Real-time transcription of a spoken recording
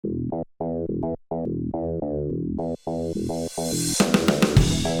Hi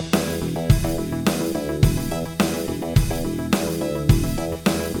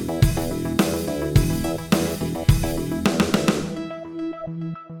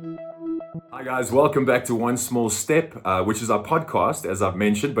guys, welcome back to One Small Step, which is our podcast, as I've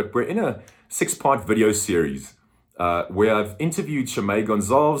mentioned, but we're in a 6-part video series where I've interviewed Shimei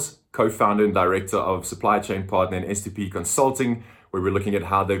Gonzalez, co-founder and director of Supply Chain Partner and STP Consulting, where we're looking at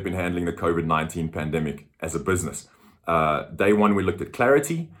how they've been handling the COVID-19 pandemic as a business. Day one, we looked at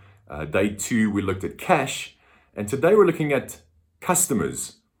clarity. Day two, we looked at cash. And today we're looking at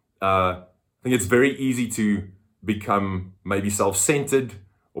customers. I think it's very easy to become maybe self-centered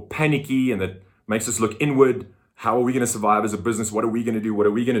or panicky, and that makes us look inward. How are we going to survive as a business? What are we going to do? What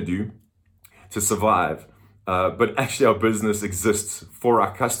are we going to do to survive? But actually our business exists for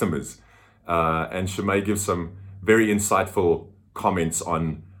our customers. And Shimei gives some very insightful comments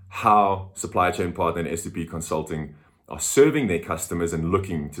on how Supply Chain Partner and STP Consulting are serving their customers and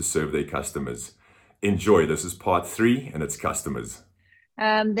looking to serve their customers. Enjoy. This is part 3, and it's customers.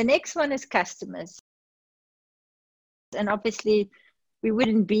 The next one is customers. And obviously, we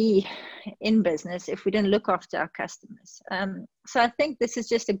wouldn't be in business if we didn't look after our customers. So I think this is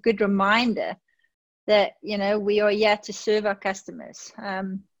just a good reminder that, we are here to serve our customers.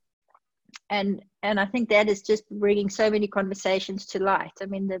 And I think that is just bringing so many conversations to light. I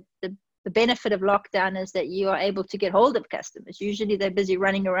mean, the benefit of lockdown is that you are able to get hold of customers. Usually they're busy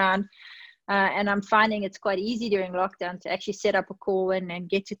running around. And I'm finding it's quite easy during lockdown to actually set up a call and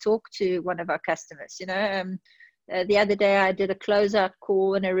get to talk to one of our customers. The other day I did a closeout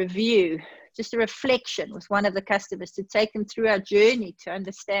call and a review, just a reflection with one of the customers to take them through our journey to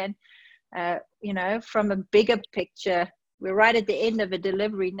understand, from a bigger picture. We're right at the end of a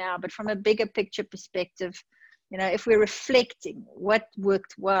delivery now, but from a bigger picture perspective, if we're reflecting what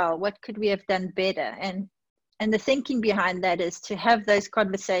worked well, what could we have done better? And the thinking behind that is to have those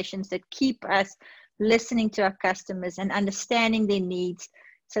conversations that keep us listening to our customers and understanding their needs,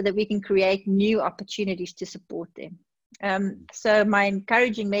 so that we can create new opportunities to support them. So my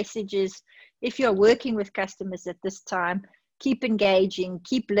encouraging message is, if you're working with customers at this time, keep engaging,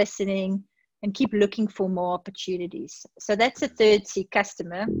 keep listening, and keep looking for more opportunities. So that's the third C,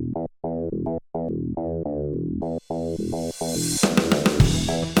 customer.